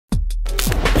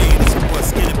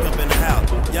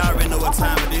what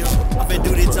time it is. I'm finna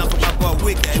do this jump for my boy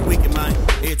Wicked. Hey, Wicked, man.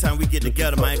 Every time we get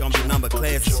together, man, gonna be number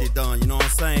class and shit done. You know what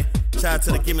I'm saying? Shout out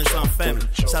to the Give Me Some family.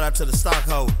 Shout out to the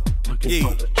stockholder. Yeah, you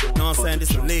know what I'm saying? This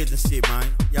some legend shit, man.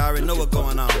 Y'all already know what's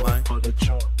going on, man.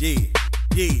 Yeah,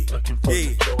 yeah,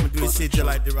 yeah. I'm gonna do this shit just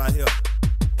like this right here.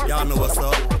 Y'all know what's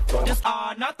up. It's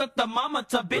not the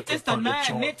thermometer, bitch, it's the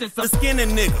 9 inches. The skinny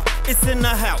nigga, it's in the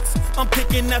house. I'm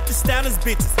picking out the stylish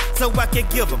bitches, so I can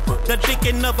give them the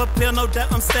dick and of a piano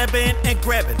that I'm stabbing and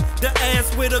grabbing. The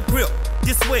ass with a grip,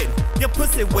 you sweating, your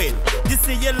pussy wetting. You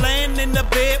see you laying in the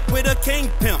bed with a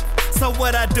Kingpin. So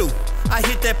what I do? I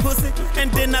hit that pussy,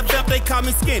 and then I bump, they call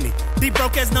me skinny. These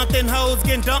broke ass nothing hoes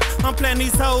getting dumped. I'm playing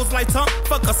these hoes like Tump,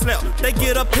 fuck a slap. They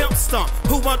get a pimp stump.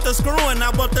 Who want the screwing? I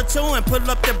want the chewing. Pull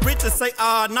up the britches, say,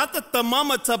 not the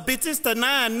thermometer, bitch, it's the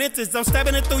 9 inches. I'm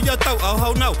stabbing it through your throat,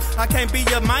 oh no. I can't be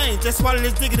your man, just swallow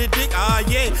this diggity dick,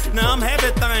 yeah. Now I'm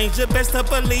having things, you best to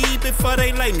believe before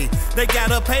they lay me. They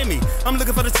gotta pay me, I'm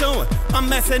looking for the chewing. I'm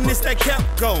messing this, that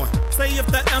kept going. Say if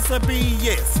the answer be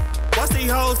yes. Watch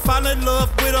these hoes fall in love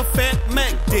with a fat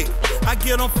Mac dick. I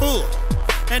get them full,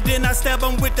 and then I stab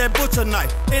them with that butcher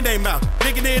knife in their mouth,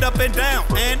 digging it up and down,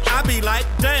 and I be like,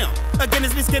 damn. Again,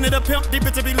 it's me skinny the pimp. These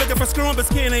bitches be looking for screwing, but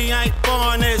skinny ain't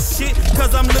born as shit,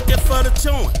 cause I'm looking for the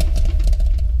chewing.